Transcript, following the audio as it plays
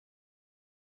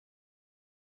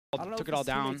Took it all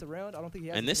down.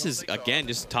 And this is, again,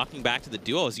 just talking back to the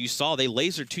duos. You saw they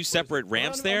lasered two separate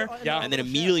ramps there, and then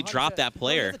immediately dropped that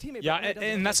player. Yeah,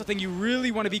 and that's the thing. You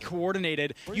really want to be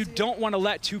coordinated. You don't want to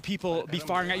let two people be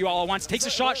firing at you all at once. Takes a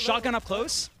shot, shotgun up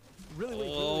close.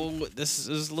 Oh, this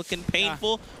is looking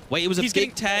painful. Wait, it was a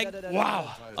big tag?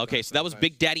 Wow. Okay, so that was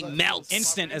Big Daddy Melts.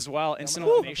 Instant as well, instant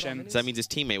elimination. So that means his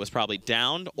teammate was probably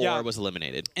downed or was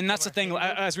eliminated. And that's the thing,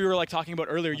 as we were talking about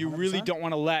earlier, you really don't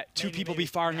want to let two people be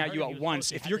firing at you at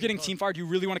once. If you're getting team fired, you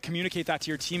really want to communicate that to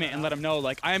your teammate and let them know,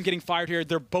 like, I am getting fired here.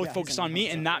 They're both focused on me,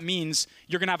 and that means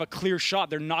you're going to have a clear shot.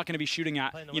 They're not going to be shooting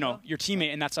at, your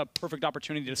teammate, and that's a perfect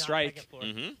opportunity to strike.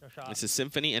 This is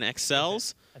Symphony and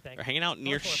XLs. They're hanging out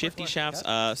near Shifty Shafts.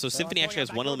 So Symphony actually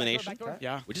has one elimination,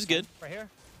 which is good.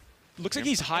 Looks like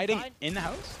he's hiding in the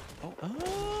house.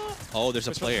 Oh, there's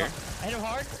a player. Hit him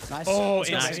hard. Nice. Oh,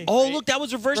 nice. Oh, look, that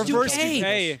was Reverse 2K.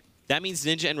 2K. That means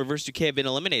Ninja and Reverse 2K have been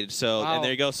eliminated. So, and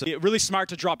there you go. So really smart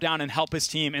to drop down and help his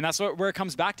team, and that's where it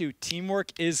comes back to.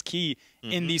 Teamwork is key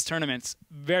in these tournaments.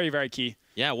 Very, very key.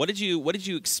 Yeah. What did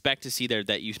you expect to see there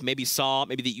that you maybe saw,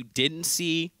 maybe that you didn't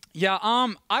see? Yeah,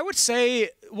 I would say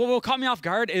what caught me off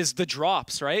guard is the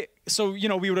drops, right? So,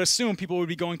 we would assume people would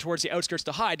be going towards the outskirts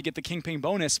to hide to get the Kingpin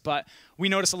bonus, but we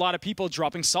noticed a lot of people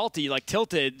dropping Salty, like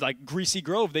Tilted, like Greasy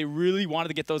Grove. They really wanted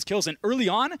to get those kills. And early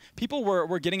on, people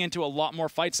were getting into a lot more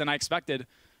fights than I expected.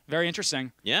 Very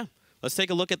interesting. Yeah. Let's take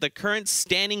a look at the current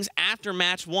standings after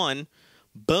match 1.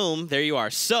 Boom, there you are.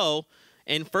 So,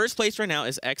 in first place right now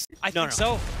is X. I think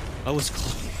so. Oh, it was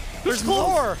close. There's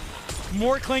more.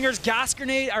 More clingers, gas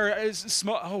grenade, or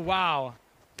smoke. Oh, wow.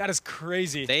 That is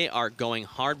crazy. They are going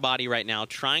hard body right now,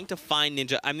 trying to find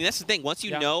Ninja. I mean, that's the thing. Once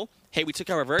you know, hey, we took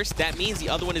our reverse, that means the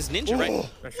other one is Ninja, right?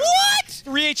 What?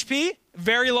 3 HP?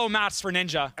 Very low mats for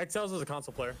Ninja. XLs is a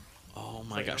console player. Oh,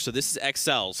 my gosh. So this is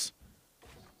XLs.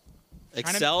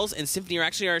 XLs and Symphony are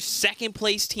actually our second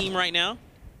place team right now.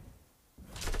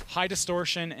 High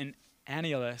Distortion and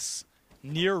Annihilus.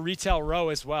 Near Retail Row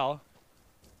as well.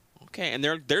 Okay, and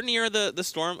they're near the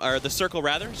storm, or the circle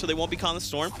rather, so they won't be caught in the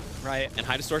storm. Right. And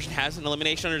High Distortion has an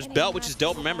elimination under his belt, which is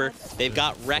dope. Remember, they've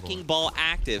got Wrecking Ball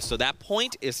active, so that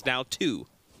point is now 2.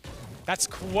 That's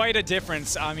quite a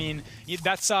difference. I mean,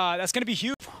 that's going to be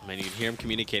huge. Man, you can hear them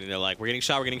communicating. They're like, "We're getting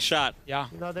shot. We're getting shot." Yeah.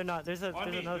 No, they're not. There's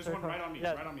another circle. Right on me.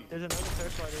 Yeah, right on me. there's another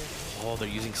circle right here. Oh, they're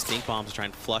using stink bombs to try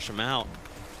and flush them out.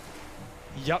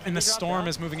 Yep, and the storm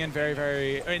is moving in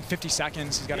in 50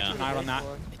 seconds. He's got to keep an eye on that.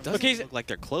 It doesn't look like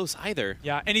they're close either.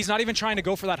 Yeah, and he's not even trying to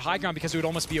go for that high ground because it would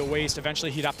almost be a waste. Eventually,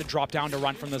 he'd have to drop down to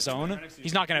run from the zone.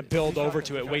 He's not going to build over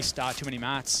to it, waste too many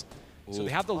mats. Ooh. So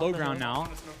they have the low ground now.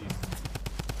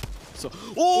 So,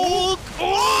 oh!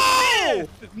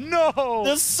 No!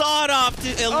 The sawed-off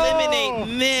to eliminate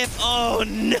Myth. Oh,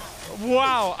 no!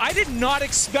 Wow, I did not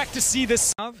expect to see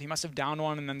this. He must have downed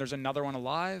one, and then there's another one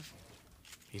alive.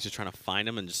 He's just trying to find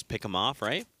him and just pick him off,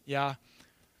 right? Yeah.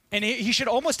 And he should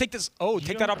almost take this. Oh,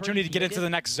 take that opportunity to get into the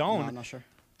next zone. No, I'm not sure.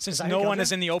 Since no one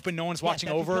is in the open, no one's watching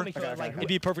over, it'd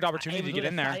be a perfect opportunity to get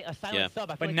in there. Yeah.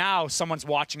 But now someone's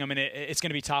watching him, and it's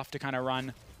going to be tough to kind of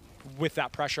run with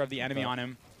that pressure of the enemy on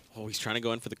him. Oh, he's trying to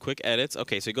go in for the quick edits.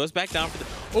 Okay, so he goes back down for the...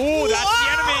 Oh, that's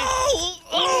the enemy!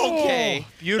 Oh, okay.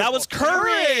 Beautiful. That was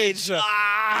courage!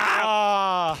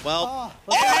 Well...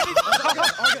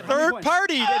 Third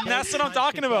party, and that's what I'm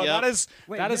talking about. Yep.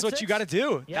 That is what you got to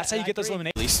do. That's how you get those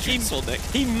eliminations.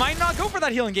 He might not go for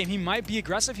that healing game. He might be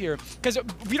aggressive here because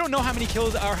we don't know how many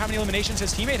kills or how many eliminations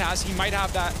his teammate has. He might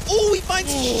have that. Oh, he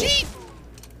finds sheep!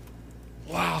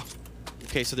 Wow.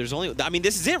 Okay, so there's only... I mean,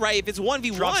 this is it, right? If it's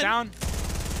 1v1... Drops down.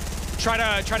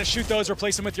 Try to shoot those,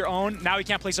 replace them with your own. Now he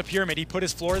can't place a pyramid. He put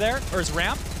his floor there, or his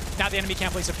ramp. Now the enemy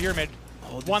can't place a pyramid.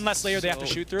 Oh, one less layer they have to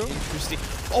shoot through. Interesting.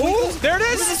 Oh, there it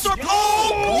is!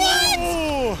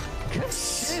 Oh, what?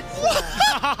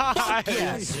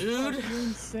 Yes, dude.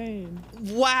 Insane.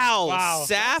 Wow.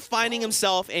 Saf finding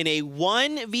himself in a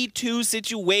 1v2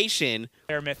 situation.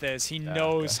 Myth is. He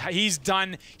knows. He's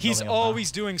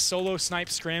always doing solo snipe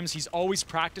scrims. He's always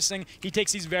practicing. He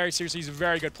takes these very seriously. He's a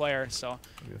very good player. So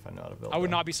I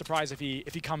would not be surprised if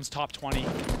he comes top 20.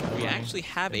 We actually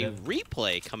have a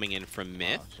replay coming in from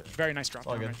Myth. Very nice drop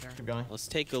down right there. Keep going. Let's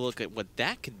take a look at what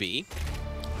that could be.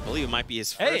 I believe it might be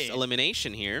his first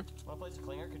elimination here. Want to place a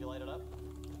clinger? Could you light it up?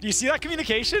 Do you see that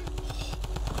communication?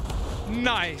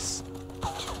 Nice.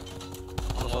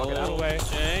 Oh, out of the way.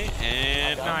 Okay,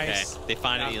 and nice. Okay. They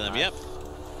find an elim. Yep.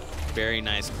 Very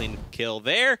nice, clean kill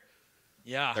there.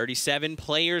 Yeah. 37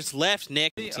 players left,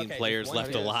 Nick. 15 players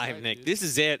left alive, Nick. This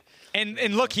is it. And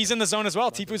look, he's in the zone as well.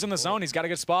 Tfue's in the zone. He's got a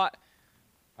good spot.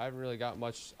 I haven't really got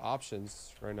much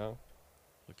options right now.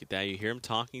 Look at that. You hear him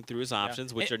talking through his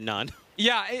options, which are none.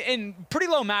 Yeah, and pretty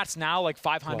low mats now, like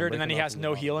 500, and then he has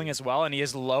no healing as well, and he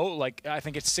is low. Like, I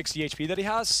think it's 60 HP that he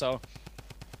has, so.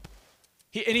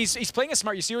 He's playing it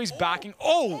smart. You see how he's backing.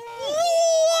 Oh!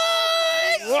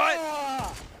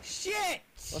 What? Shit!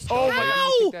 Oh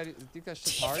my God. You think that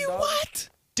shit's hard, Tfue, dog? what?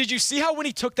 Did you see how when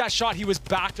he took that shot, he was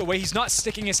backed away? He's not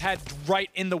sticking his head right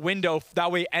in the window.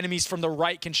 That way enemies from the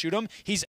right can shoot him. He's